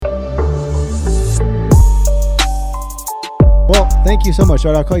thank you so much.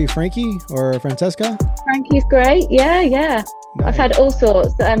 Should I call you Frankie or Francesca? Frankie's great. Yeah, yeah. I've Nice. had all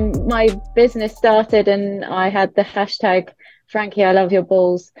sorts. My business started and I had the hashtag Frankie, I love your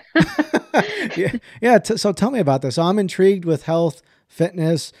balls. Yeah, yeah. So tell me about this. So I'm intrigued with health,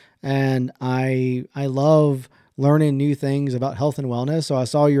 fitness, and I love learning new things about health and wellness. So I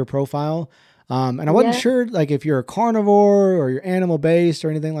saw your profile, and I wasn't Yeah. sure like if you're a carnivore or you're animal based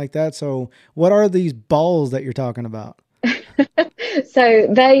or anything like that. So what are these balls that you're talking about? So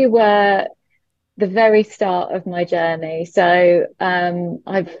they were the very start of my journey. So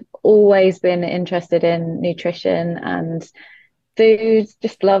I've always been interested in nutrition and food,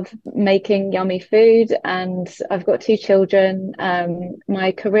 just love making yummy food. And I've got two children.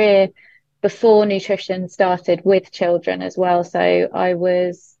 My career before nutrition started with children as well. So I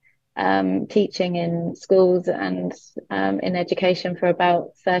was teaching in schools and in education for about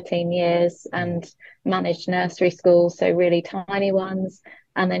 13 years and managed nursery schools, so really tiny ones.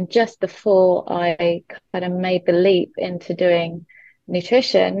 And then just before I kind of made the leap into doing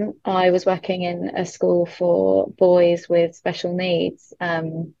nutrition, I was working in a school for boys with special needs,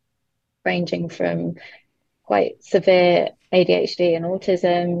 ranging from quite severe ADHD and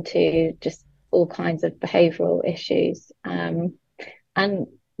autism to just all kinds of behavioral issues. And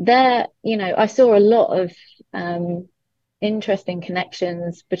there, I saw a lot of interesting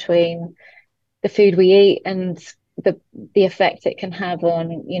connections between the food we eat and the effect it can have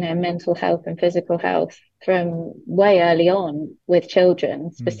on, mental health and physical health from way early on with children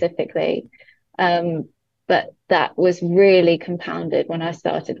Mm. specifically. But that was really compounded when I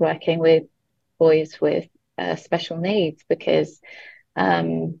started working with boys with special needs because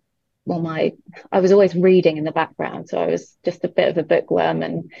um, well, I was always reading in the background, so I was just a bit of a bookworm.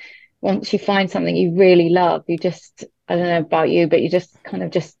 And once you find something you really love, you just, I don't know about you, but you just kind of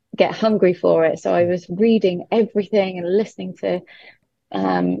just get hungry for it. So I was reading everything and listening to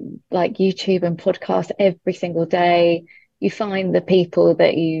like YouTube and podcasts every single day. You find the people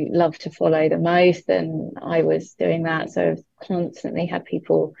that you love to follow the most, and I was doing that. So I've constantly had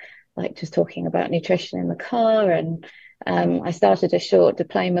people like just talking about nutrition in the car, and I started a short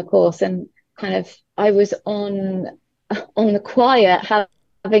diploma course, and kind of I was on the quiet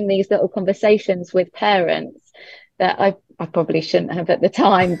having these little conversations with parents that I probably shouldn't have at the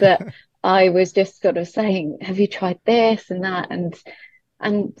time, but I was just sort of saying, have you tried this and that?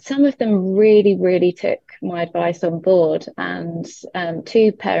 And some of them really, really took my advice on board. And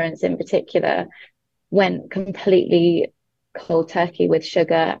two parents in particular went completely cold turkey with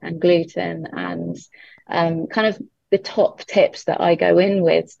sugar and gluten and kind of the top tips that I go in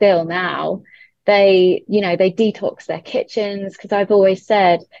with still now. They detox their kitchens because I've always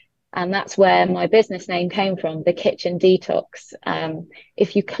said, and that's where my business name came from, the kitchen detox.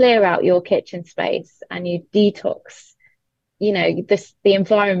 If you clear out your kitchen space and you detox the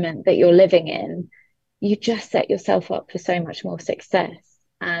environment that you're living in, you just set yourself up for so much more success.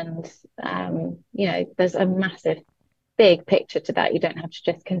 And there's a massive big picture to that. You don't have to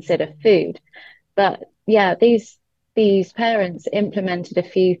just consider food. But yeah, these parents implemented a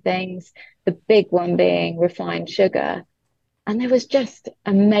few things, the big one being refined sugar. And there was just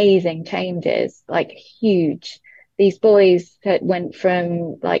amazing changes, like huge. These boys that went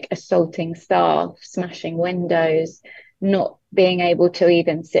from like assaulting staff, smashing windows, not being able to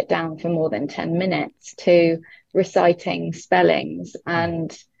even sit down for more than 10 minutes to reciting spellings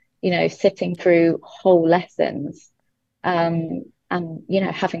and, sitting through whole lessons, and,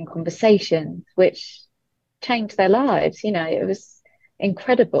 having conversations, which changed their lives. It was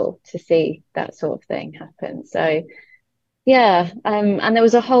incredible to see that sort of thing happen. So, yeah, and there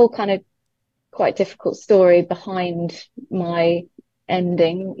was a whole kind of quite difficult story behind my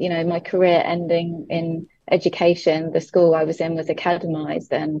ending, my career ending in education. The school I was in was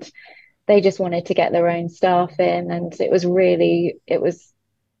academized and they just wanted to get their own staff in. And it was really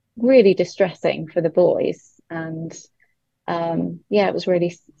distressing for the boys. And yeah, it was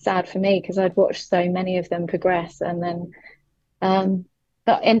really sad for me because I'd watched so many of them progress. And then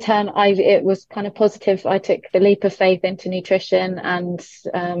but in turn, it was kind of positive. I took the leap of faith into nutrition, and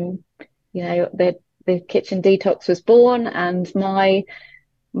the kitchen detox was born, and my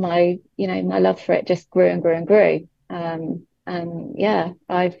love for it just grew and grew and grew. And yeah,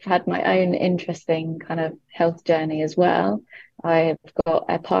 I've had my own interesting kind of health journey as well. I've got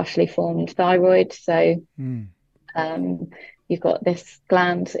a partially formed thyroid, so Mm. um, you've got this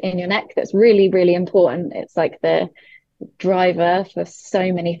gland in your neck that's really, really important. It's like the driver for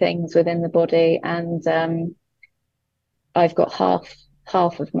so many things within the body, and I've got half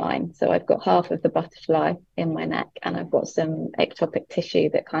of mine. So I've got half of the butterfly in my neck, and I've got some ectopic tissue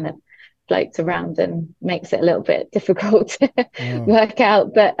that kind of floats around and makes it a little bit difficult to Oh, work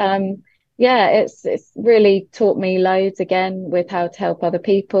out. But yeah, it's really taught me loads again with how to help other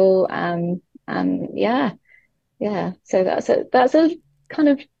people. And yeah, yeah. So that's a kind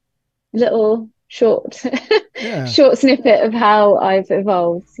of little short yeah. short snippet of how I've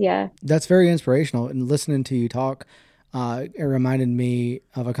evolved. Yeah. That's very inspirational. And listening to you talk, it reminded me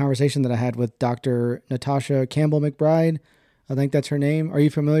of a conversation that I had with Dr. Natasha Campbell McBride. I think that's her name. Are you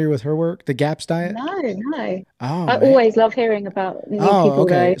familiar with her work, the GAPS diet? No, no. Oh I man. always love hearing about new Oh, people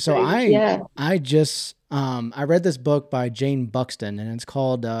okay. though. So So I yeah, I just I read this book by Jane Buxton, and it's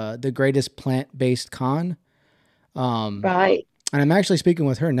called The Greatest Plant-Based Con. Um, right. and I'm actually speaking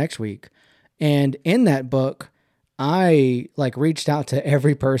with her next week. And in that book, I like reached out to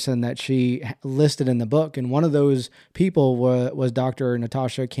every person that she listed in the book, and one of those people was Dr.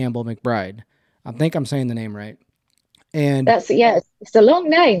 Natasha Campbell McBride. I think I'm saying the name right. And That's yeah, it's a long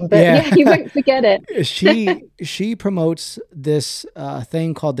name, but yeah, yeah, you won't forget it. she promotes this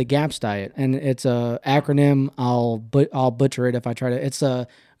thing called the GAPS diet, and it's a acronym. I'll butcher it if I try to. It's a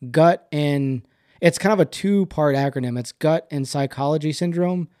gut and it's kind of a two-part acronym. It's gut and psychology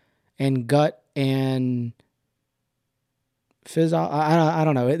syndrome, and gut and physio. I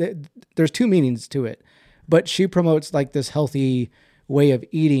don't know. There's two meanings to it, but she promotes like this healthy way of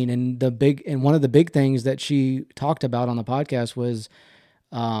eating, and one of the big things that she talked about on the podcast was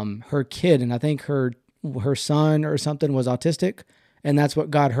her kid, and I think her son or something was autistic, and that's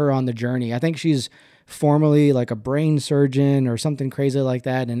what got her on the journey. I think she's formerly like a brain surgeon or something crazy like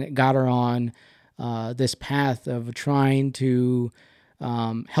that, and it got her on this path of trying to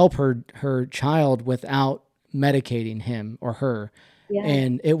help her child without medicating him or her. Yeah,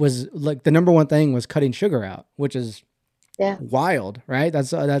 And it was like the number one thing was cutting sugar out, which is yeah, wild, right?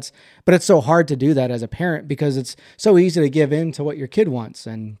 But it's so hard to do that as a parent because it's so easy to give in to what your kid wants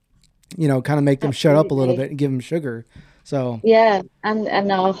and kind of make them shut up a little absolutely. bit and give them sugar. So, Yeah,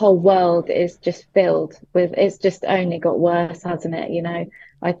 and our whole world is just filled with it's just only got worse, hasn't it?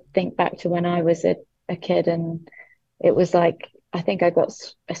 I think back to when I was a kid and it was like I think I got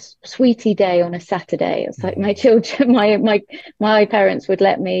a sweetie day on a Saturday. It's like my mhm. children, my parents would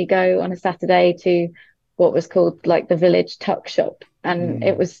let me go on a Saturday to what was called like the village tuck shop, and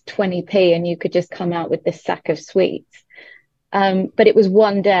it Mm, was 20p, and you could just come out with this sack of sweets. But it was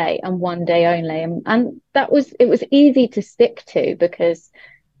one day and one day only, and it was easy to stick to because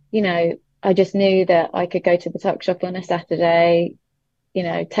I just knew that I could go to the tuck shop on a Saturday,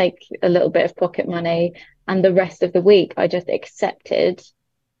 take a little bit of pocket money, and the rest of the week I just accepted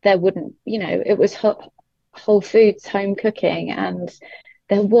there wouldn't, it was whole foods, home cooking, and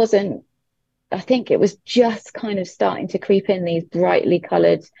there wasn't, I think it was just kind of starting to creep in these brightly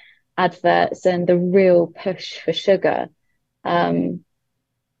coloured adverts and the real push for sugar. Um,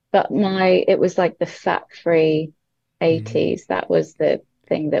 but it was like the fat-free mm, 80s. That was the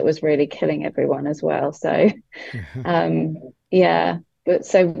thing that was really killing everyone as well. So yeah. um, yeah, but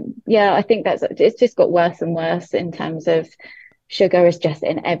so yeah, I think it's just got worse and worse in terms of sugar is just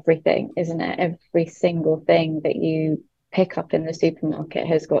in everything, isn't it? Every single thing that you pick up in the supermarket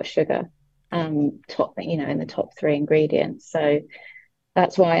has got sugar, in the top three ingredients. So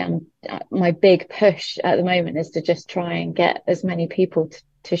that's why my big push at the moment is to just try and get as many people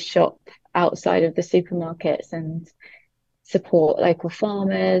to shop outside of the supermarkets and support local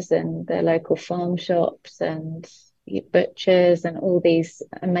farmers and their local farm shops and butchers and all these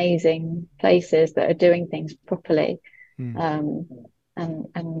amazing places that are doing things properly, Mm, um,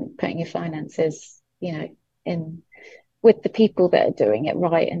 and putting your finances, in with the people that are doing it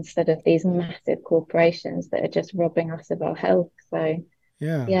right instead of these massive corporations that are just robbing us of our health. So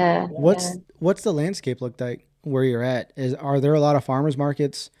yeah. yeah, yeah. What's the landscape look like where you're at? Are there a lot of farmers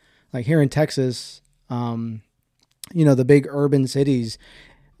markets like here in Texas? The big urban cities,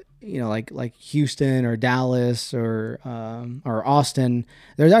 like Houston or Dallas or Austin,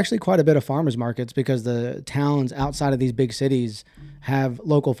 there's actually quite a bit of farmers markets because the towns outside of these big cities have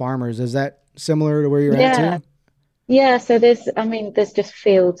local farmers. Is that similar to where you're at Yeah, too? yeah, so there's just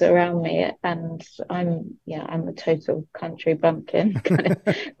fields around me, and I'm a total country bumpkin. Kind of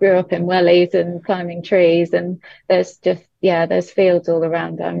grew up in wellies and climbing trees, and there's fields all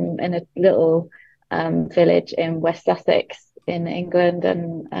around. I'm in a little village in West Sussex in England,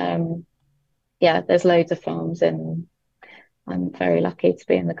 and yeah, there's loads of farms, and I'm very lucky to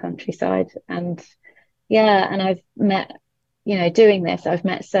be in the countryside. And yeah, and doing this, I've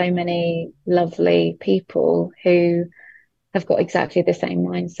met so many lovely people who have got exactly the same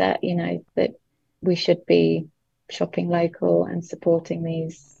mindset, that we should be shopping local and supporting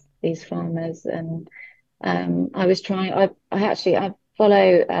these farmers. And I was trying. I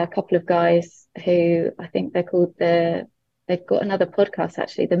follow a couple of guys who I think they've got another podcast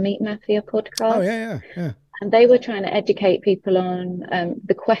actually, the Meat Mafia Oh podcast. yeah, yeah, yeah. And they were trying to educate people on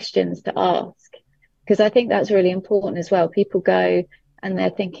the questions to ask, because I think that's really important as well. People go and they're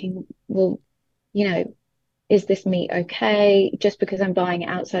thinking, well, you know, is this meat okay? Just because I'm buying it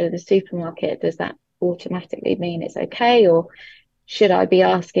outside of the supermarket, does that automatically mean it's okay? Or should I be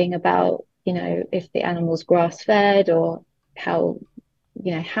asking about, if the animal's grass fed, or how,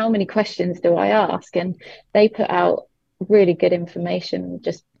 how many questions do I ask? And they put out really good information,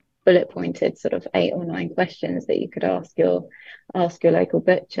 just bullet pointed sort of 8 or 9 questions that you could ask your local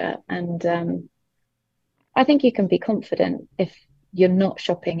butcher. And I think you can be confident if you're not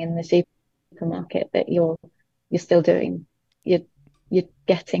shopping in the supermarket that you're still doing you're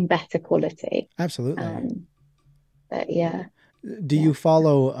getting better quality. Absolutely. Um, but yeah, Do yeah. you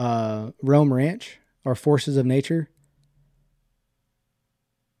follow Rome Ranch or Forces of Nature?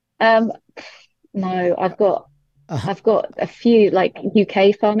 Um, no, Uh, I've got a few like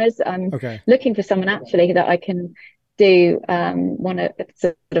UK farmers. I'm okay. looking for someone actually that I can do one of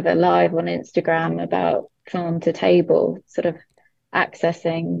sort of a live on Instagram about farm to table, sort of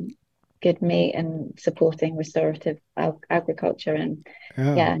accessing good meat and supporting restorative agriculture, and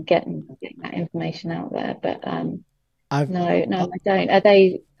Oh, yeah, getting that information out there. But I've no, I don't.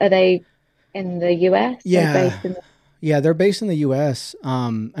 Are they in the US or yeah, based in the yeah. They're based in the U.S.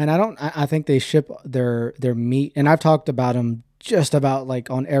 And I don't. I think they ship their meat, and I've talked about them just about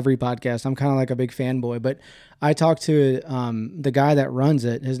like on every podcast. I'm kind of like a big fanboy, but I talked to the guy that runs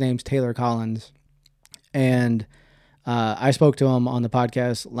it. His name's Taylor Collins, and I spoke to him on the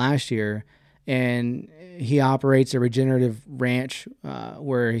podcast last year, and he operates a regenerative ranch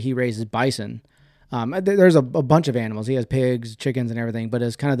where he raises bison. There's a bunch of animals. He has pigs, chickens, and everything, but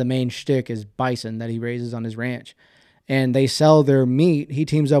his kind of the main shtick is bison that he raises on his ranch. And they sell their meat. He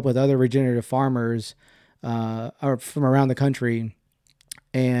teams up with other regenerative farmers from around the country,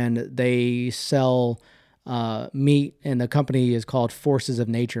 and they sell meat. And the company is called Forces of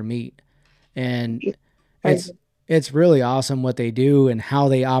Nature Meat, and it's crazy? it's really awesome what they do and how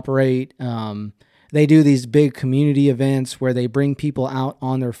they operate. They do these big community events where they bring people out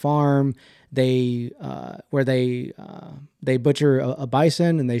on their farm. They butcher a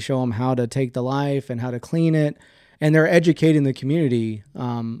bison and they show them how to take the life and how to clean it, and they're educating the community,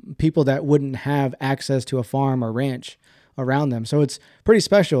 people that wouldn't have access to a farm or ranch around them. So it's pretty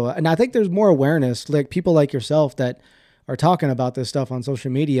special, and I think there's more awareness, like people like yourself that are talking about this stuff on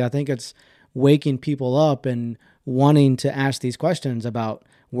social media. I think it's waking people up and wanting to ask these questions about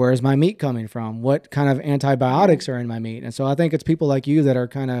where is my meat coming from? What kind of Yeah. antibiotics are in my meat? And so I think it's people like you that are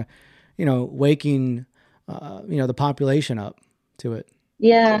kind of, waking, the population up to it.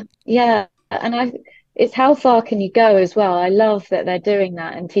 Yeah, yeah. And it's how far can you go as well? I love that they're doing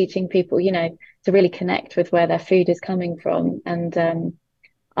that and teaching people, to really connect with where their food is coming from. And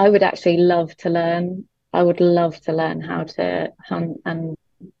I would actually love to learn. I would love to learn how to hunt and,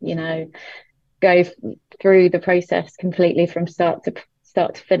 you know, go through the process completely from start to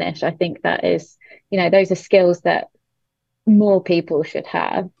finish. I think that is, those are skills that more people should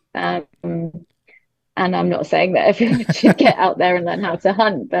have. And I'm not saying that everyone should get out there and learn how to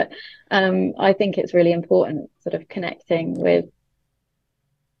hunt, but I think it's really important sort of connecting with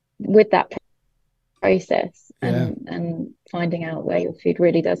that process, Yeah. and finding out where your food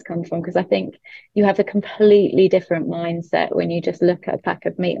really does come from. Because I think you have a completely different mindset when you just look at a pack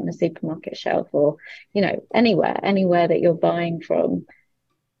of meat on a supermarket shelf, or anywhere that you're buying from.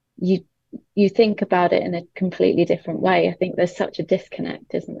 You you think about it in a completely different way. I think there's such a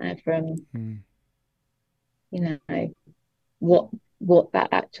disconnect, isn't there, from Mm. you know what what that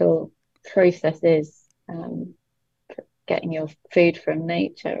actual process is, getting your food from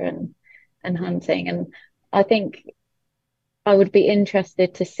nature and hunting. And I think I would be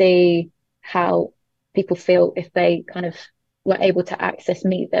interested to see how people feel if they kind of were able to access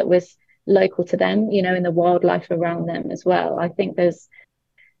meat that was local to them, in the wildlife around them as well. I think there's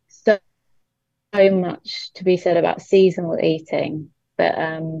so much to be said about seasonal eating, but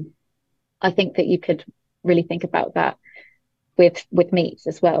I think that you could really think about that with meats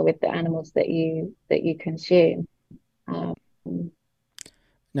as well, with the animals that you consume. Um,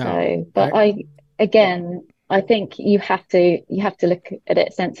 No, so, but I, I think you have to look at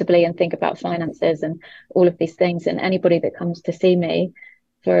it sensibly and think about finances and all of these things. And anybody that comes to see me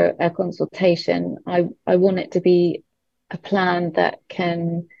for a consultation, I want it to be a plan that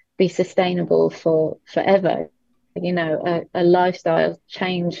can be sustainable for forever. A lifestyle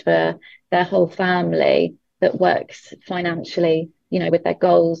change for their whole family that works financially, with their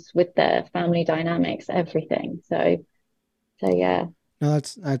goals, with their family dynamics, everything. So yeah. No,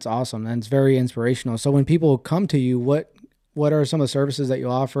 that's awesome. And it's very inspirational. So when people come to you, what are some of the services that you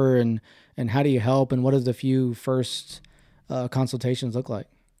offer, and how do you help, and what does the few first consultations look like?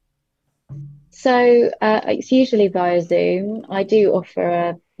 So it's usually via Zoom. I do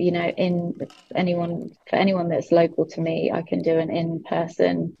offer in for anyone that's local to me, I can do an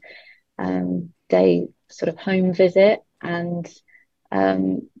in-person day sort of home visit. And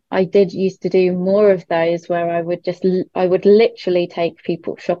I did used to do more of those where I would literally take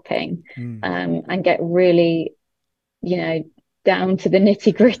people shopping Mm. and get really, you know, down to the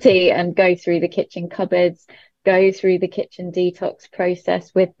nitty gritty and go through the kitchen cupboards, go through the kitchen detox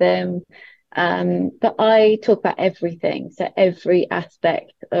process with them. But I talk about everything, so every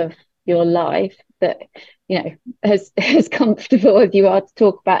aspect of your life that, as comfortable as you are to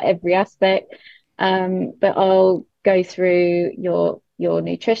talk about every aspect. But I'll go through your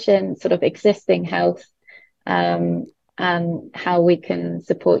nutrition, sort of existing health, um, and how we can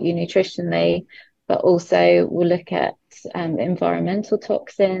support you nutritionally, but also we'll look at environmental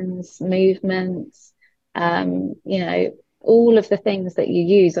toxins, movements, all of the things that you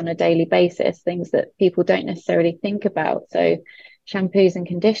use on a daily basis, things that people don't necessarily think about. So shampoos and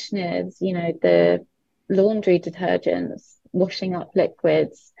conditioners, the laundry detergents, washing up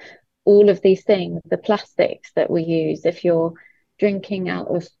liquids, all of these things, the plastics that we use. If you're drinking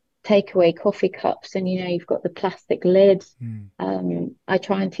out of takeaway coffee cups and you've got the plastic lid, Mm. I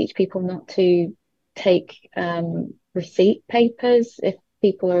try and teach people not to take receipt papers. If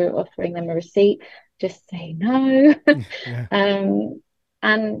people are offering them a receipt, just say no. Yeah.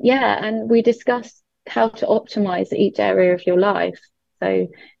 And yeah, and we discuss how to optimize each area of your life. So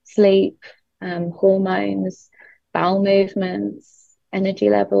sleep, hormones, bowel movements, energy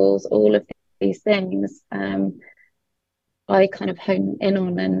levels, all of these things. I kind of hone in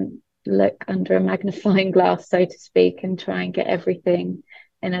on and look under a magnifying glass, so to speak, and try and get everything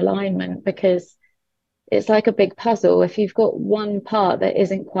in alignment, because it's like a big puzzle. If you've got one part that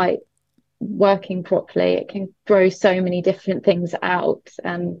isn't quite working properly, it can throw so many different things out.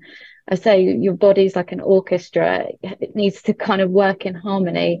 And I say your body's like an orchestra. It needs to kind of work in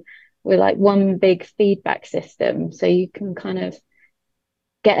harmony with like one big feedback system, so you can kind of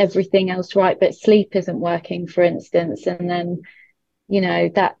get everything else right. But sleep isn't working, for instance, and then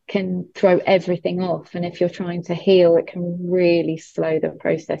that can throw everything off. And if you're trying to heal, it can really slow the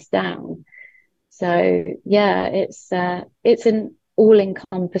process down. So yeah, it's an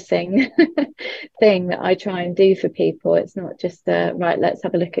all-encompassing thing that I try and do for people. It's not just right, let's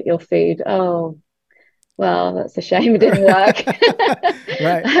have a look at your food. Oh, well, that's a shame it didn't work.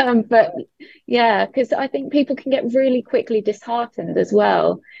 Right. But yeah, because I think people can get really quickly disheartened as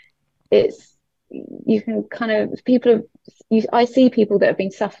well. It's you can kind of I see people that have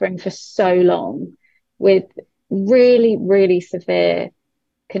been suffering for so long with really, really severe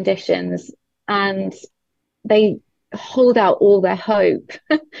conditions, and they hold out all their hope.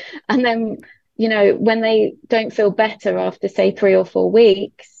 And then, when they don't feel better after, say, 3 or 4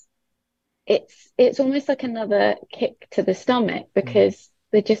 weeks, it's almost like another kick to the stomach, Mm. because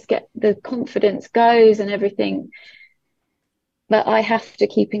they just get the confidence goes and everything. But I have to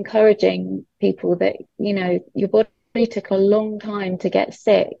keep encouraging people that, your body took a long time to get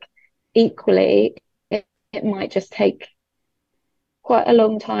sick. Equally, it might just take quite a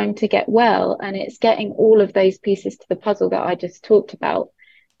long time to get well. And it's getting all of those pieces to the puzzle that I just talked about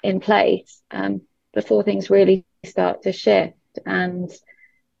in place, before things really start to shift. And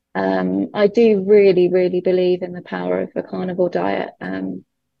I do really, really believe in the power of a carnivore diet.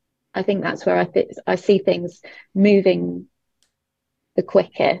 I think that's where I see things moving the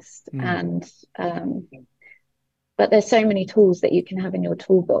quickest. Mm. And but there's so many tools that you can have in your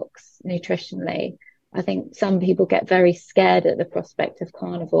toolbox nutritionally. I think some people get very scared at the prospect of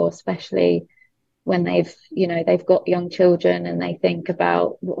carnivore, especially when they've got young children, and they think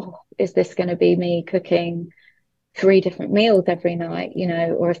about, oh, is this going to be me cooking 3 different meals every night,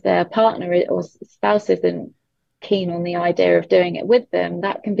 or if their partner or spouse isn't keen on the idea of doing it with them,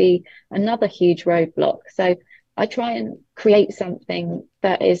 that can be another huge roadblock. So I try and create something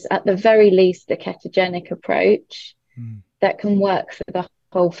that is at the very least a ketogenic approach Mm. that can work for the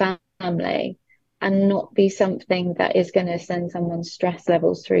whole family, and not be something that is going to send someone's stress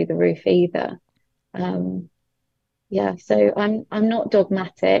levels through the roof either. Um, yeah, so I'm not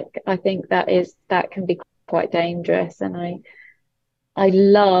dogmatic. I think that can be quite dangerous, and I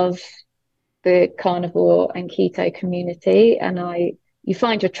love the carnivore and keto community, and you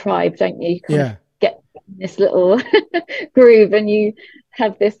find your tribe, don't you? You kind of Yeah. get this little groove, and you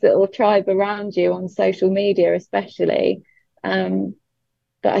have this little tribe around you on social media, especially.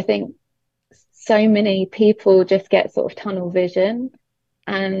 But I think so many people just get sort of tunnel vision,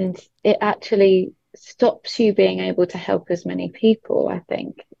 and it actually stops you being able to help as many people, I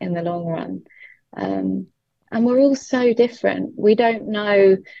think, in the long run. Um, and we're all so different. We don't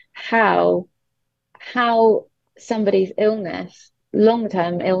know how how somebody's illness,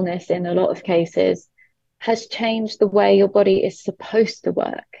 long-term illness in a lot of cases, has changed the way your body is supposed to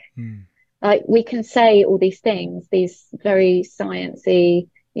work. Mm. Like we can say all these things, these very sciencey,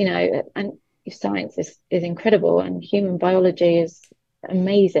 and science is incredible and human biology is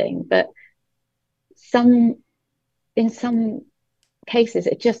amazing, but some in some cases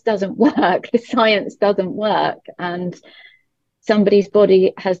it just doesn't work. The science doesn't work, and somebody's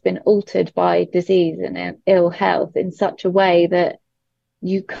body has been altered by disease and ill health in such a way that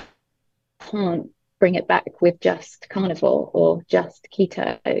you can't bring it back with just carnivore or just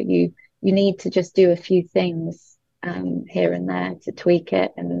keto. You need to just do a few things here and there to tweak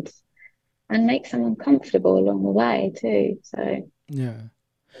it and make someone comfortable along the way too. So Yeah.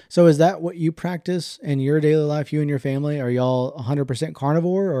 So is that what you practice in your daily life, you and your family? Are y'all 100%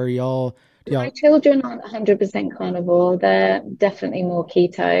 carnivore, or do my y'all? children aren't 100% carnivore. They're definitely more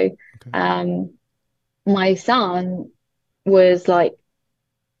keto. Okay. My son was like,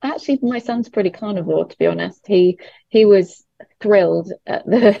 actually, my son's pretty carnivore, to be honest. He was thrilled at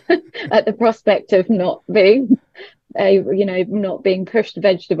the at the prospect of not being not being pushed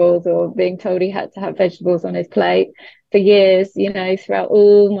vegetables or being told he had to have vegetables on his plate for years. Throughout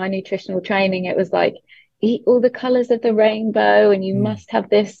all my nutritional training, it was like eat all the colors of the rainbow, and you Mm. must have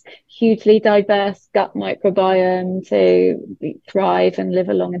this hugely diverse gut microbiome to thrive and live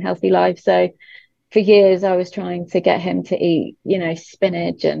a long and healthy life. So for years I was trying to get him to eat,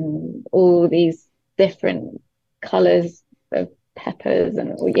 spinach and all these different colors of peppers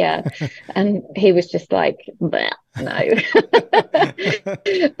and yeah. And he was just like, no.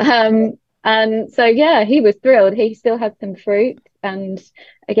 um, and so yeah, he was thrilled. He still had some fruit and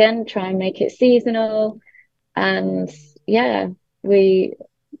again try and make it seasonal. And yeah, we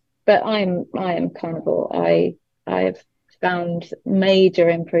but I am carnivore. I have found major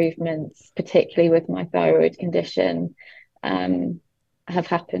improvements, particularly with my thyroid condition, have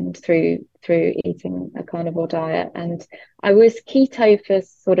happened through eating a carnivore diet. And I was keto for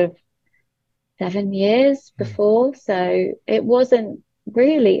sort of 7 years Mm. before, so it wasn't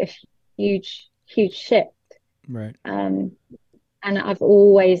really a huge shift. Right. Um, and I've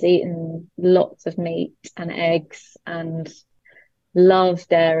always eaten lots of meat and eggs and love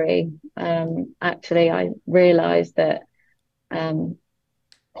dairy. Actually, I realized that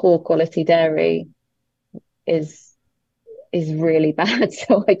poor quality dairy is is really bad.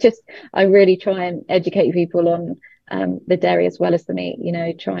 So I really try and educate people on the dairy as well as the meat.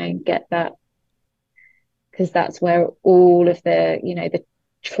 Try and get that because that's where all of the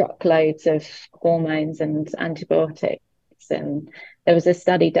truckloads of hormones and antibiotics. And there was a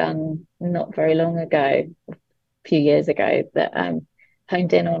study done not very long ago, a few years ago, that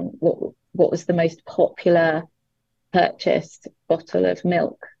honed in on what was the most popular purchased bottle of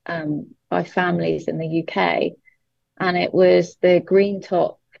milk by families in the UK, and it was the green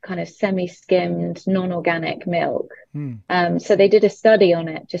top kind of semi-skimmed non-organic milk. Mm. So they did a study on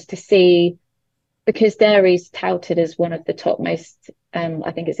it just to see, because dairy's touted as one of the top most,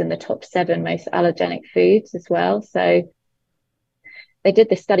 I think it's in the top 7 most allergenic foods as well. So they did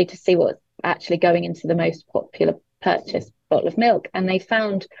this study to see what's actually going into the most popular purchased bottle of milk, and they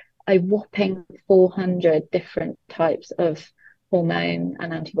found a whopping 400 different types of hormone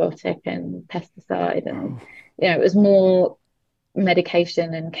and antibiotic and pesticide, and Oh. it was more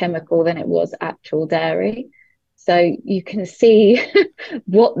medication and chemical than it was actual dairy. So you can see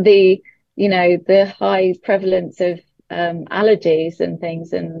what the high prevalence of allergies and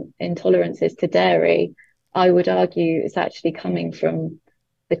things and intolerances to dairy, I would argue, is actually coming from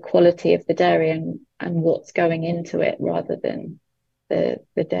the quality of the dairy and what's going into it rather than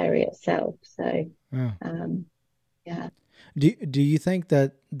the dairy itself. So Yeah. yeah. Do you think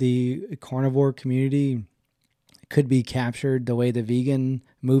that the carnivore community could be captured the way the vegan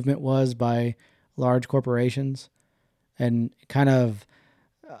movement was by large corporations and kind of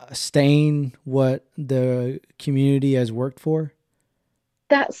stain what the community has worked for?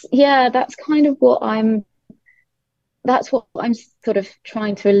 That's kind of what I'm sort of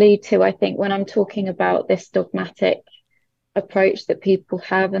trying to allude to, I think, when I'm talking about this dogmatic approach that people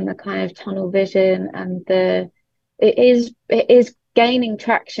have and the kind of tunnel vision and it is gaining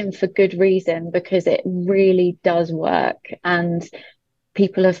traction for good reason, because it really does work, and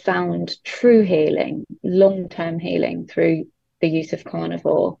people have found true healing, long-term healing through the use of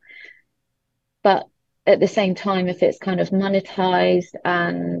carnivore. But at the same time, if it's kind of monetized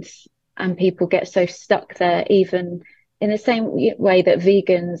and people get so stuck there, even in the same way that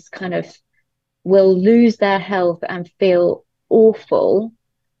vegans kind of will lose their health and feel awful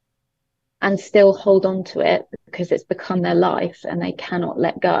and still hold on to it because it's become their life and they cannot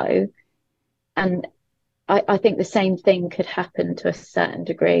let go. And I think the same thing could happen to a certain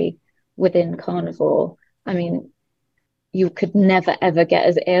degree within carnivore. I mean, you could never ever get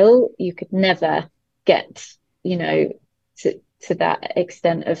as ill. You could never get, you know, to that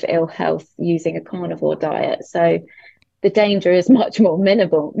extent of ill health using a carnivore diet. So the danger is much more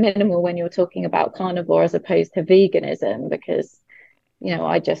minimal when you're talking about carnivore as opposed to veganism, because, you know,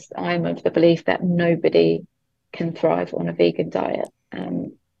 I'm of the belief that nobody can thrive on a vegan diet.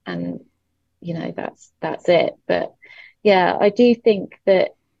 And you know, that's it. But yeah, I do think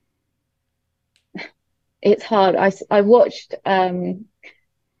that it's hard. I watched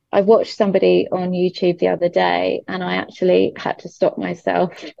somebody on YouTube the other day, and I actually had to stop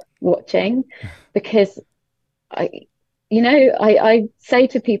myself watching, because I, you know, I say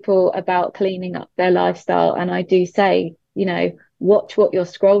to people about cleaning up their lifestyle, and I do say, you know, watch what you're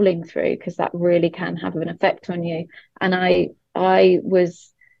scrolling through, because that really can have an effect on you. And I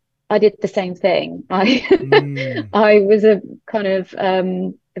did the same thing. I was a kind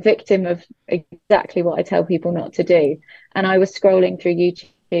of victim of exactly what I tell people not to do. And I was scrolling through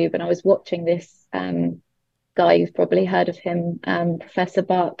YouTube, and I was watching this guy, you've probably heard of him, Professor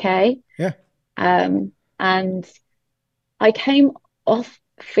Bart Kay. Yeah. And I came off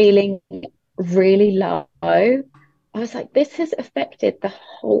feeling really low. I was like, this has affected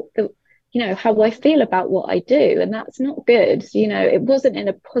you know, how I feel about what I do, and that's not good. You know, it wasn't in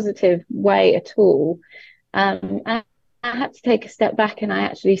a positive way at all. And I had to take a step back, and I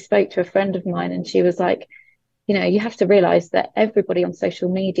actually spoke to a friend of mine, and she was like, you know, you have to realize that everybody on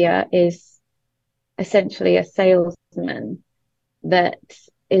social media is essentially a salesman that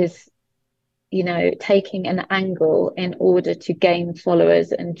is, you know, taking an angle in order to gain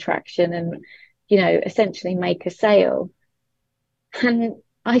followers and traction and, you know, essentially make a sale. And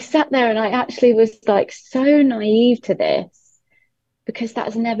I sat there and I actually was like so naive to this, because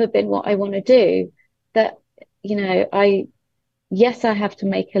that's never been what I want to do. That, you know, yes, I have to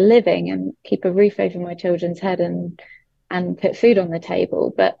make a living and keep a roof over my children's head and put food on the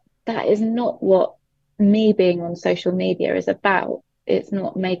table, but that is not what me being on social media is about. It's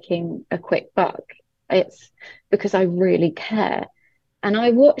not making a quick buck. It's because I really care. And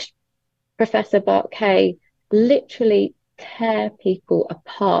I watched Professor Bart Kay literally tear people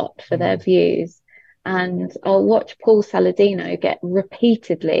apart for their views. And I'll watch Paul Saladino get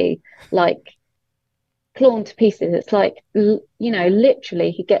repeatedly like torn to pieces. It's like, you know, literally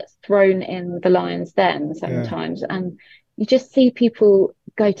he gets thrown in the lion's den sometimes. Yeah. And you just see people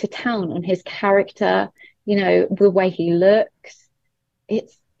go to town on his character, you know, the way he looks.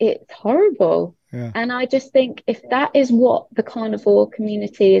 It's horrible. Yeah. And I just think if that is what the carnivore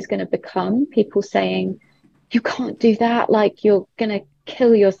community is going to become, people saying, you can't do that, like you're going to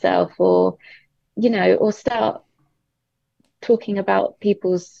kill yourself, or, you know, or start talking about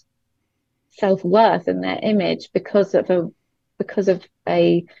people's self-worth and their image because of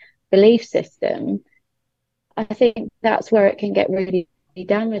a belief system, I think that's where it can get really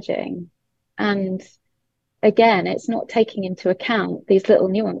damaging. And again, it's not taking into account these little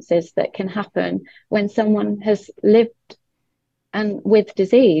nuances that can happen when someone has lived and with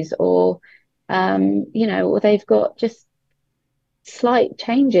disease, or you know, or they've got just slight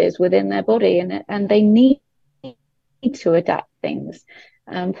changes within their body, and they need to adapt things.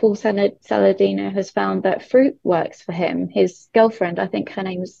 Paul Saladino has found that fruit works for him. His girlfriend, I think her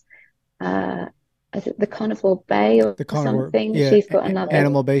name's is it the Carnivore Bay or something? Yeah, she's got another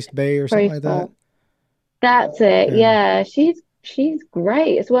animal-based bay or something like that. That's it. Yeah, she's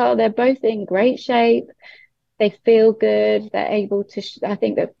great as well. They're both in great shape. They feel good. They're able to. I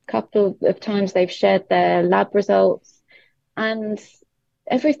think a couple of times they've shared their lab results, and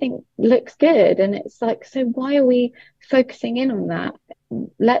everything looks good. And it's like, so why are we focusing in on that?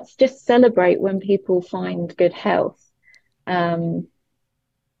 Let's just celebrate when people find good health. And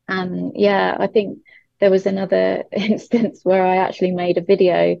yeah, I think there was another instance where I actually made a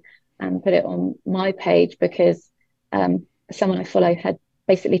video and put it on my page, because someone I follow had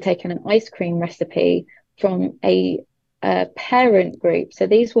basically taken an ice cream recipe from a parent group. So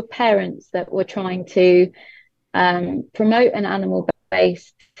these were parents that were trying to promote an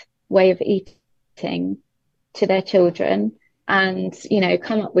animal-based way of eating to their children, and, you know,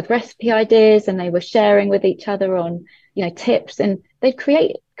 come up with recipe ideas, and they were sharing with each other on, you know, tips, and they've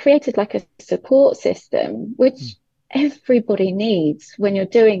created like a support system, which everybody needs when you're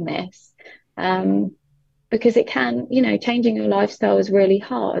doing this, because it can, you know, changing your lifestyle is really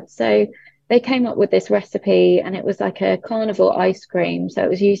hard. So they came up with this recipe, and it was like a carnivore ice cream. So it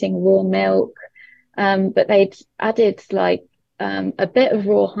was using raw milk, but they'd added like a bit of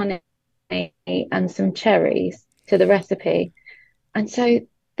raw honey and some cherries to the recipe. And so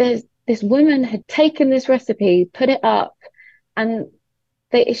this woman had taken this recipe, put it up, and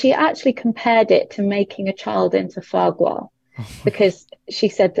she actually compared it to making a child into foie gras, because she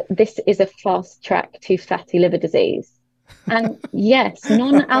said that this is a fast track to fatty liver disease. And yes,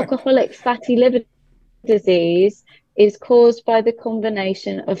 non-alcoholic fatty liver disease is caused by the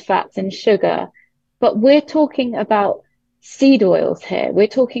combination of fats and sugar. But we're talking about seed oils here. We're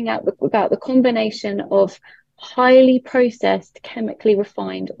talking about the combination of highly processed, chemically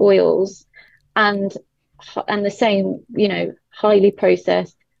refined oils and the same, highly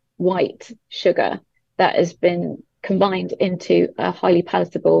processed white sugar that has been combined into a highly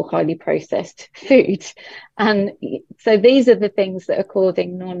palatable, highly processed food. And so these are the things that are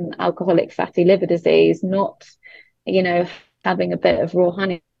causing non-alcoholic fatty liver disease, not, having a bit of raw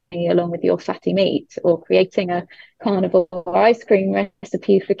honey along with your fatty meat, or creating a carnivore ice cream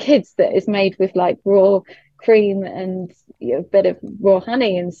recipe for kids that is made with like raw cream and a bit of raw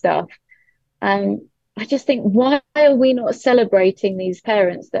honey and stuff. I just think, why are we not celebrating these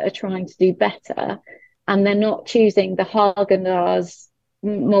parents that are trying to do better, and they're not choosing the Haagen-Dazs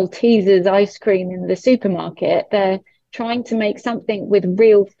Maltesers ice cream in the supermarket? They're trying to make something with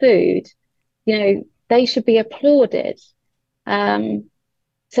real food. They should be applauded.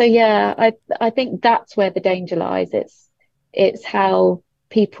 So yeah, I think that's where the danger lies. It's how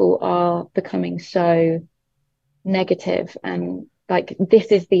people are becoming so negative and like, this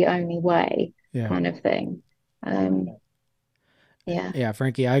is the only way, kind of thing. Yeah. Yeah,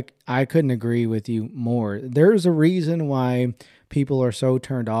 Frankie, I couldn't agree with you more. There's a reason why people are so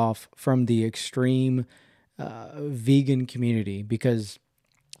turned off from the extreme vegan community, because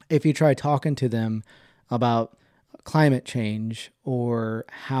if you try talking to them about climate change or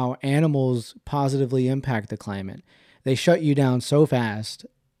how animals positively impact the climate, they shut you down so fast,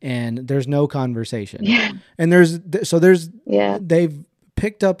 and there's no conversation. Yeah. And they've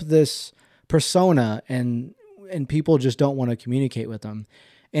picked up this persona, and people just don't want to communicate with them.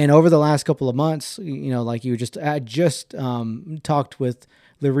 And over the last couple of months, like I just talked with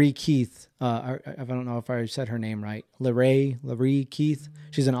Larry Keith. I don't know if I said her name right. Larry Keith.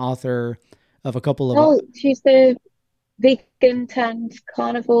 She's an author of a couple of. Oh, she's the vegan turned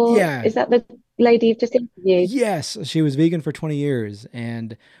carnivore. Yeah. Is that the lady you've just interviewed? Yes, she was vegan for 20 years,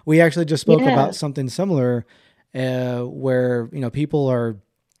 and we actually just spoke Yeah. about something similar, where people are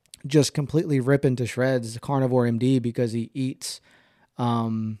just completely ripping to shreds Carnivore MD because he eats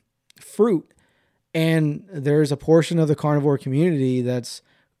fruit. And there's a portion of the carnivore community that's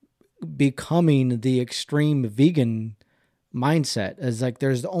becoming the extreme vegan mindset, as like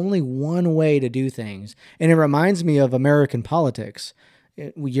there's only one way to do things. And it reminds me of American politics.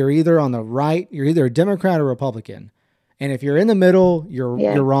 You're either on the right, you're either a Democrat or Republican. And if you're in the middle, you're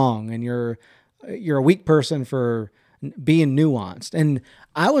wrong, and you're a weak person for being nuanced. And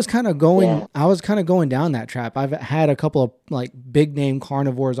I was kind of going down that trap. I've had a couple of like big name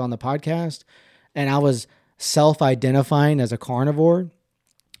carnivores on the podcast, and I was self-identifying as a carnivore,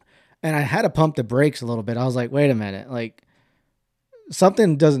 and I had to pump the brakes a little bit. I was like, wait a minute, like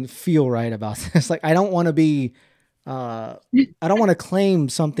something doesn't feel right about this. Like, I don't want to be, I don't want to claim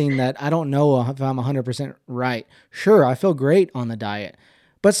something that I don't know if I'm 100% right. Sure, I feel great on the diet,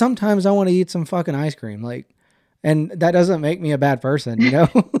 but sometimes I want to eat some fucking ice cream. Like, and that doesn't make me a bad person,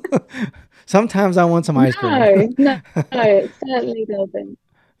 Sometimes I want some ice cream. No, it certainly doesn't.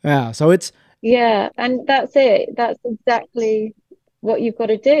 Yeah. So it's, Yeah, and that's it. That's exactly what you've got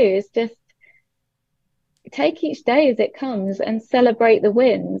to do, is just take each day as it comes and celebrate the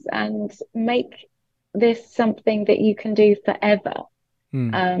wins, and make this something that you can do forever.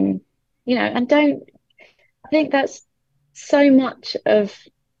 And I think that's so much of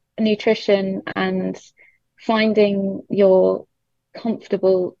nutrition and finding your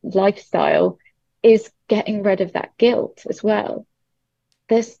comfortable lifestyle is getting rid of that guilt as well.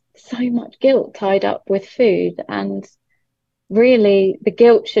 There's so much guilt tied up with food, and really the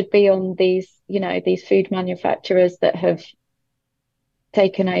guilt should be on these food manufacturers that have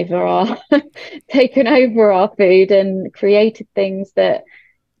taken over our taken over our food and created things that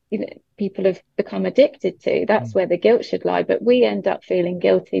people have become addicted to. That's where the guilt should lie, but we end up feeling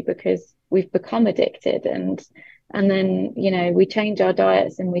guilty because we've become addicted, and then we change our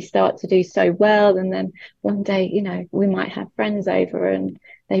diets and we start to do so well, and then one day we might have friends over and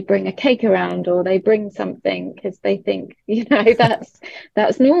they bring a cake around, or they bring something because they think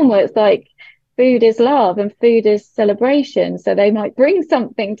that's normal. It's like, food is love and food is celebration. So they might bring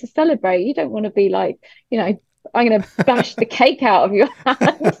something to celebrate. You don't want to be like, I'm going to bash the cake out of your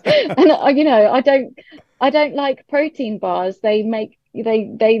hand. And I don't like protein bars. They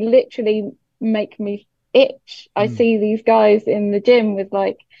literally make me itch. I Mm. see these guys in the gym with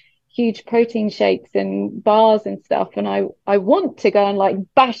like huge protein shakes and bars and stuff, and I want to go and like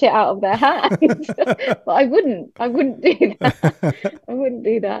bash it out of their hands, but I wouldn't do that. I wouldn't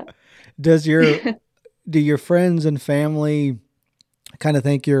do that. Does your do your friends and family kind of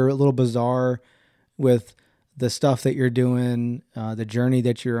think you're a little bizarre with the stuff that you're doing, the journey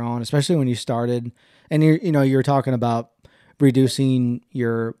that you're on, especially when you started, and you're talking about reducing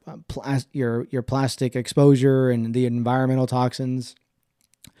your your plastic exposure and the environmental toxins.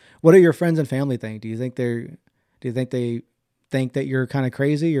 What do your friends and family think? Do you think they think that you're kind of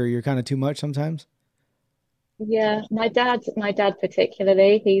crazy or you're kind of too much sometimes? Yeah, my dad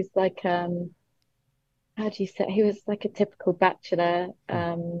particularly, he's like how do you say, he was like a typical bachelor.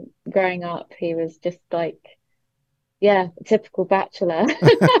 Growing up, he was just like, yeah, a typical bachelor.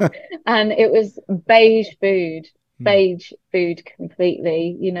 And it was beige food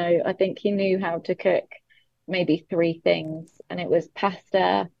completely. I think he knew how to cook maybe three things, and it was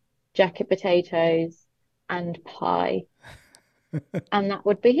pasta, jacket potatoes, and pie. And that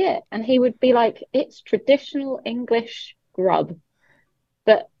would be it. And he would be like, it's traditional English grub.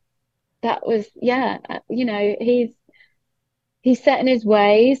 But that was, yeah, he's set in his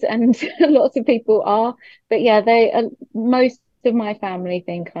ways, and lots of people are. But yeah, most of my family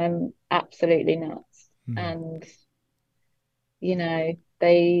think I'm absolutely nuts. Hmm. And,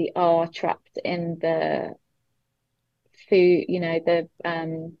 they are trapped in the food,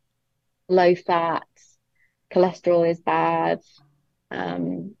 the low fat, cholesterol is bad.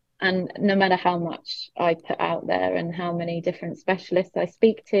 And no matter how much I put out there and how many different specialists I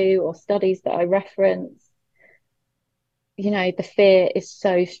speak to or studies that I reference, the fear is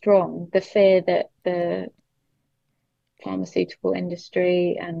so strong. The fear that the pharmaceutical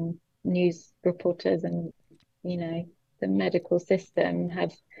industry and news reporters and, you know, the medical system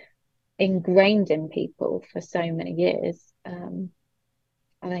have ingrained in people for so many years.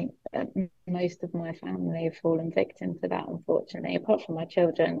 I think most of my family have fallen victim to that, unfortunately, apart from my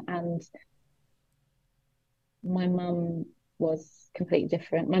children. And my mum was completely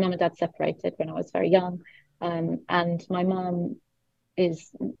different. My mum and dad separated when I was very young. And my mum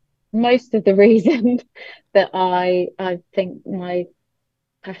is most of the reason that I think my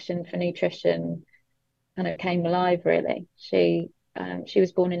passion for nutrition kind of came alive, really. She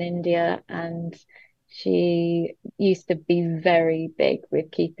was born in India, and she used to be very big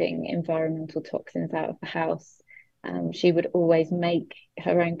with keeping environmental toxins out of the house. She would always make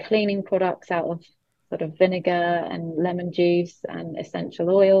her own cleaning products out of sort of vinegar and lemon juice and essential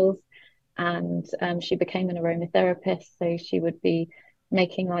oils. And she became an aromatherapist, so she would be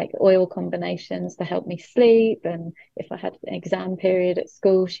making like oil combinations to help me sleep. And if I had an exam period at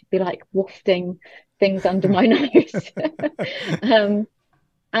school, she'd be like wafting things under my nose. um,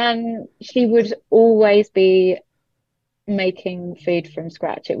 and she would always be making food from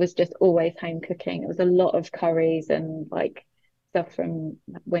scratch. It was just always home cooking. It was a lot of curries and like stuff from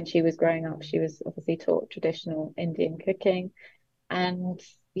when she was growing up. She was obviously taught traditional Indian cooking. And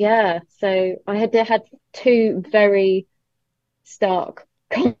yeah, so I had two very stark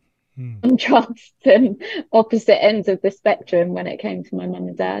Hmm. contrasts and opposite ends of the spectrum when it came to my mum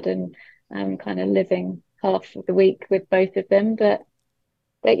and dad, and kind of living half of the week with both of them. But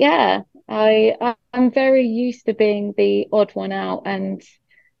yeah, I'm very used to being the odd one out, and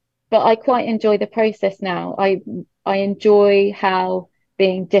but I quite enjoy the process now. I enjoy how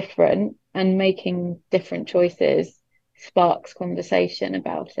being different and making different choices sparks conversation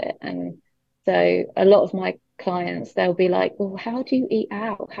about it. And so a lot of my clients, they'll be like, well, how do you eat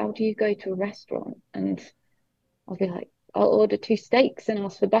out? How do you go to a restaurant? And I'll be like, I'll order two steaks and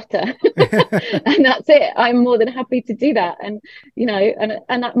ask for butter. And that's it. I'm more than happy to do that. And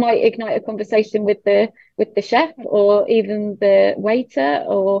and that might ignite a conversation with the chef or even the waiter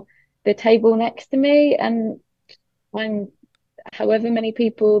or the table next to me. And I'm however many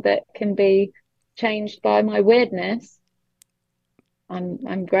people that can be changed by my weirdness.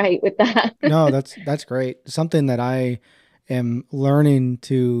 I'm great with that. No, that's great. Something that I am learning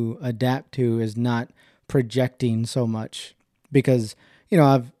to adapt to is not projecting so much because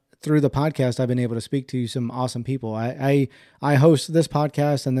I've through the podcast I've been able to speak to some awesome people. I host this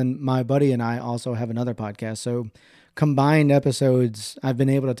podcast, and then my buddy and I also have another podcast. So combined episodes, I've been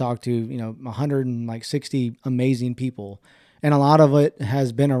able to talk to 160 amazing people, and a lot of it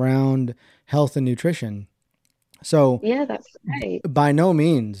has been around health and nutrition. So Yeah, that's great. by no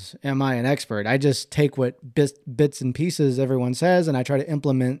means am I an expert. I just take what bits and pieces everyone says and I try to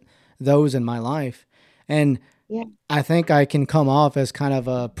implement those in my life. And Yeah. I think I can come off as kind of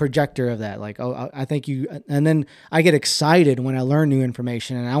a projector of that. Like, oh, I think you, and then I get excited when I learn new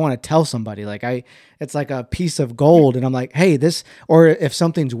information and I want to tell somebody. It's like a piece of gold, and I'm like, hey, this, or if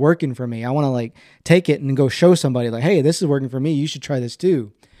something's working for me, I want to like take it and go show somebody, like, hey, this is working for me. You should try this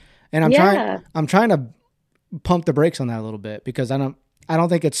too. And Yeah. I'm trying to pump the brakes on that a little bit because I don't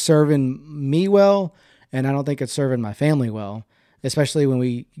think it's serving me well, and I don't think it's serving my family well, especially when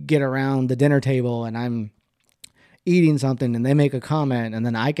we get around the dinner table and I'm eating something and they make a comment and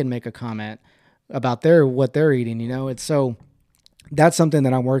then I can make a comment about what they're eating. It's so that's something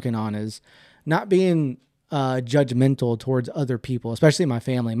that I'm working on is not being judgmental towards other people, especially my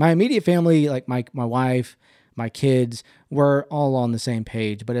family. My immediate family, like my wife, my kids, we're all on the same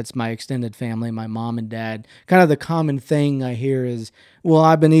page, but it's my extended family, my mom and dad. Kind of the common thing I hear is, "Well,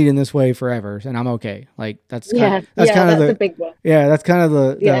 I've been eating this way forever, and I'm okay." Like Yeah. that's Yeah, kind of that's a the big one. yeah, that's kind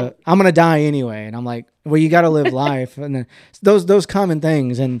of Yeah. the I'm gonna die anyway, and I'm like, well, you got to live life, and then those common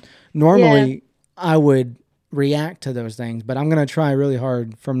things, and Yeah. normally I would react to those things, but I'm going to try really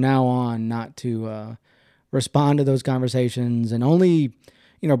hard from now on not to respond to those conversations and only,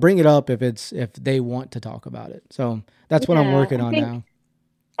 bring it up if they want to talk about it. So that's what I'm Yeah. working on now.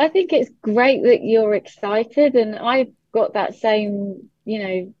 I think it's great that you're excited, and I've got that same,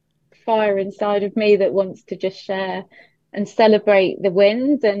 fire inside of me that wants to just share and celebrate the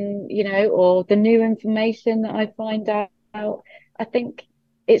wins and, or the new information that I find out. I think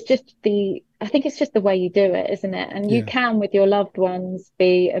I think it's just the way you do it, isn't it? And you Yeah. can, with your loved ones,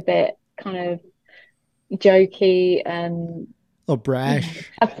 be a bit kind of jokey and, Oh,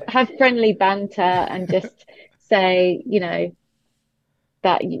 brash. have friendly banter and just say,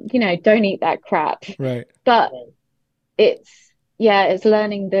 that don't eat that crap, Right. but it's yeah, it's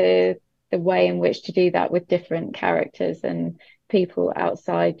learning the way in which to do that with different characters and people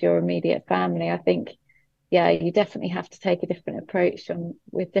outside your immediate family. I think yeah, you definitely have to take a different approach on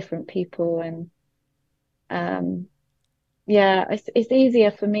with different people. And um yeah, it's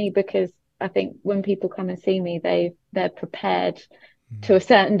easier for me because I think when people come and see me, they're prepared to a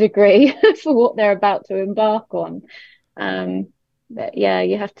certain degree for what they're about to embark on. Um, but yeah,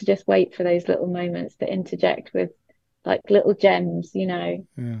 you have to just wait for those little moments to interject with like little gems,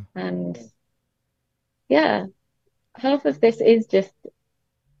 Yeah. and yeah, half of this is just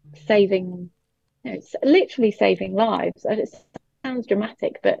saving, it's literally saving lives. It sounds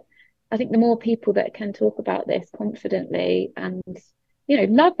dramatic, but I think the more people that can talk about this confidently and,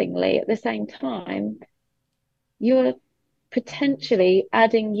 lovingly at the same time, you're potentially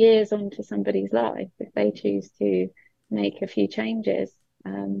adding years onto somebody's life if they choose to make a few changes.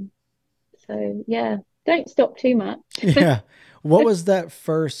 Um, so yeah, don't stop too much. Yeah. What was that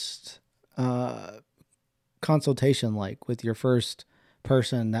first uh, consultation like with your first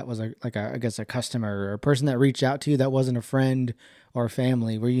person that was I guess a customer or a person that reached out to you that wasn't a friend or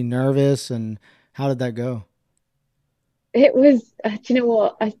family? Were you nervous, and how did that go? It was, do you know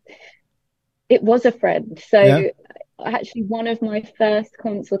what? It was a friend. Yeah. So actually, one of my first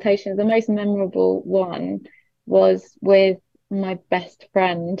consultations, the most memorable one, was with my best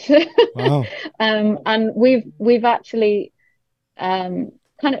friend. Wow. And we've actually kind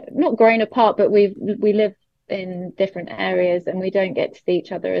of not grown apart, but we live in different areas and we don't get to see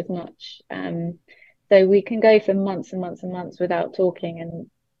each other as much. So we can go for months and months and months without talking,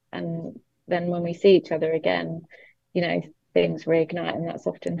 and then when we see each other again, things reignite, and that's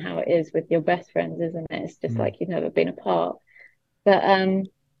often how it is with your best friends, isn't it? It's just Mm. like you've never been apart. But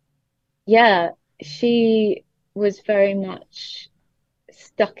yeah, she was very much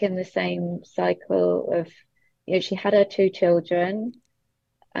stuck in the same cycle of, she had her two children.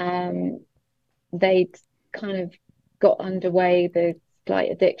 Um, they'd kind of got underway the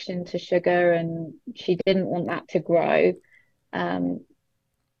slight addiction to sugar, and she didn't want that to grow. Um,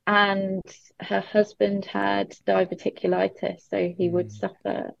 and her husband had diverticulitis, so he would Mm.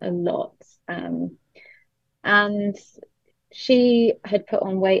 suffer a lot. And she had put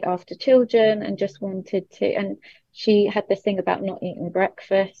on weight after children and just wanted to, and she had this thing about not eating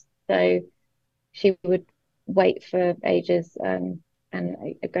breakfast. So she would wait for ages, and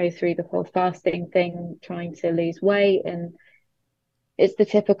go through the whole fasting thing, trying to lose weight. And it's the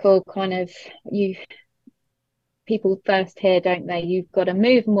typical kind of, you people first hear, don't they? You've got to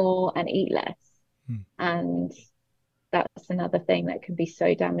move more and eat less. Mm. And that's another thing that can be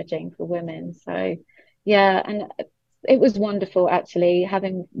so damaging for women. So yeah, and it was wonderful actually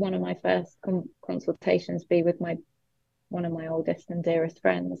having one of my first consultations be with my one of my oldest and dearest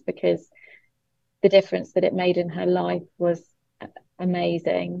friends, because the difference that it made in her life was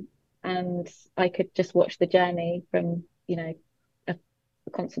amazing. And I could just watch the journey from, a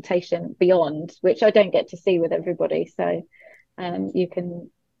consultation beyond, which I don't get to see with everybody. So you can,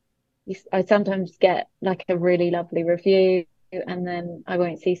 I sometimes get like a really lovely review, and then I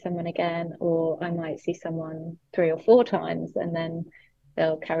won't see someone again, or I might see someone 3 or 4 times, and then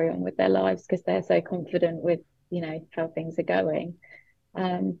they'll carry on with their lives because they're so confident with, how things are going.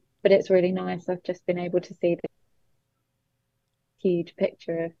 But it's really nice. I've just been able to see the huge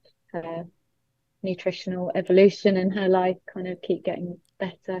picture of her nutritional evolution and her life kind of keep getting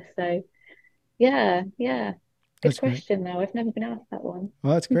better. So yeah, yeah. Good That's great. question though. I've never been asked that one.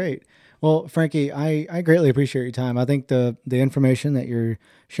 Well, that's great. Well, Frankie, I greatly appreciate your time. I think the information that you're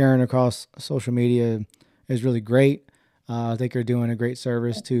sharing across social media is really great. I think you're doing a great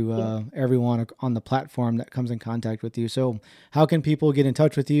service to Yeah. everyone on the platform that comes in contact with you. So, how can people get in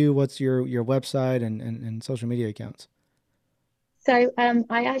touch with you? What's your website and social media accounts? So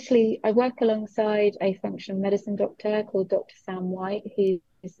I work alongside a functional medicine doctor called Dr. Sam White, who's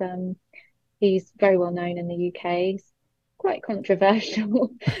he's very well known in the UK. He's quite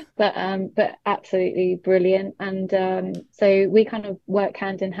controversial, but absolutely brilliant. And so we kind of work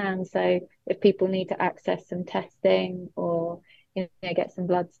hand in hand. So if people need to access some testing or get some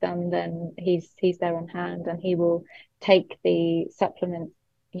bloods done, then he's there on hand, and he will take the supplement,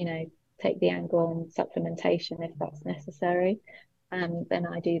 take the angle on supplementation if that's necessary. And then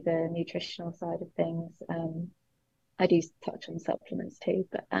I do the nutritional side of things. I do touch on supplements too,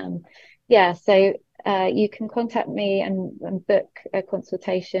 but yeah, so you can contact me and book a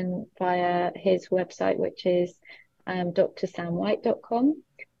consultation via his website, which is drsamwhite.com.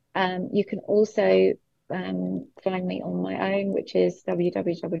 You can also find me on my own, which is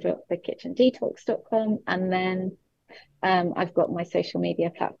www.thekitchendetox.com. And then I've got my social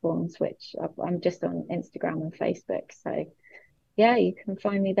media platforms, which I'm just on Instagram and Facebook. So yeah, you can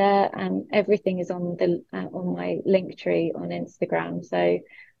find me there. Everything is on my link tree on Instagram. So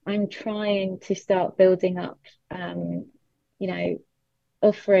I'm trying to start building up, you know,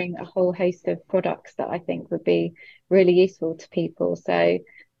 offering a whole host of products that I think would be really useful to people. So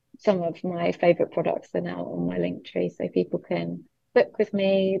some of my favorite products are now on my link tree, so people can book with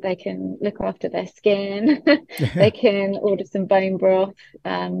me. They can look after their skin. They Yeah. can order some bone broth.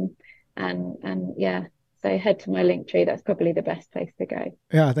 And yeah, so head to my link tree. That's probably the best place to go.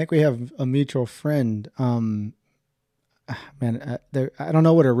 Yeah, I think we have a mutual friend. Man, I don't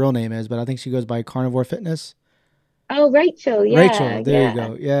know what her real name is, but I think she goes by Carnivore Fitness. Oh, Rachel, Rachel, yeah, there you yeah,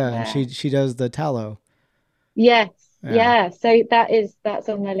 go. Yeah, and yeah. she does the tallow. Yes, Yeah, yeah. So that's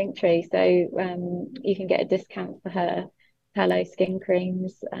on my link tree. So you can get a discount for her Hello Skin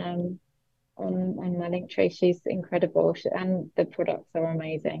Creams on my link tree. She's incredible, and the products are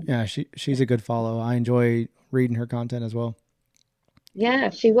amazing. yeah, she's a good follow. I enjoy reading her content as well. Yeah,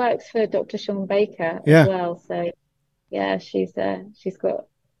 she works for Dr. Sean Baker as Yeah, well. So yeah, she's got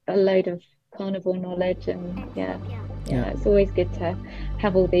a load of carnivore knowledge, and yeah, yeah, yeah, it's always good to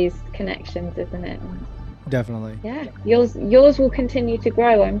have all these connections, isn't it? And definitely. yeah, yours will continue to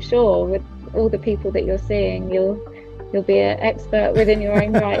grow, I'm sure, with all the people that you're seeing. You'll be an expert within your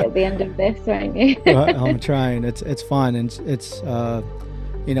own right at the end of this, won't you? Well, I'm trying. It's fun, and it's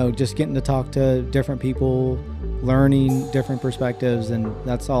just getting to talk to different people, learning different perspectives, and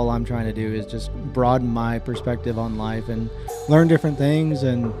that's all I'm trying to do is just broaden my perspective on life and learn different things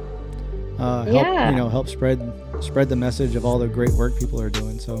and Yeah. help spread the message of all the great work people are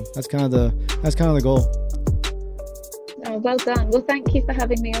doing. So that's kind of the goal. Oh, well done. Well, thank you for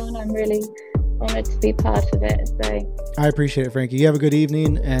having me on. I'm really honored to be part of it. So, I appreciate it, Frankie. You have a good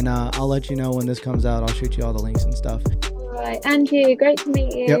evening, and I'll let you know when this comes out. I'll shoot you all the links and stuff. all right. And you, great to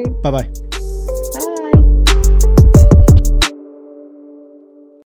meet Yep. you. Bye bye.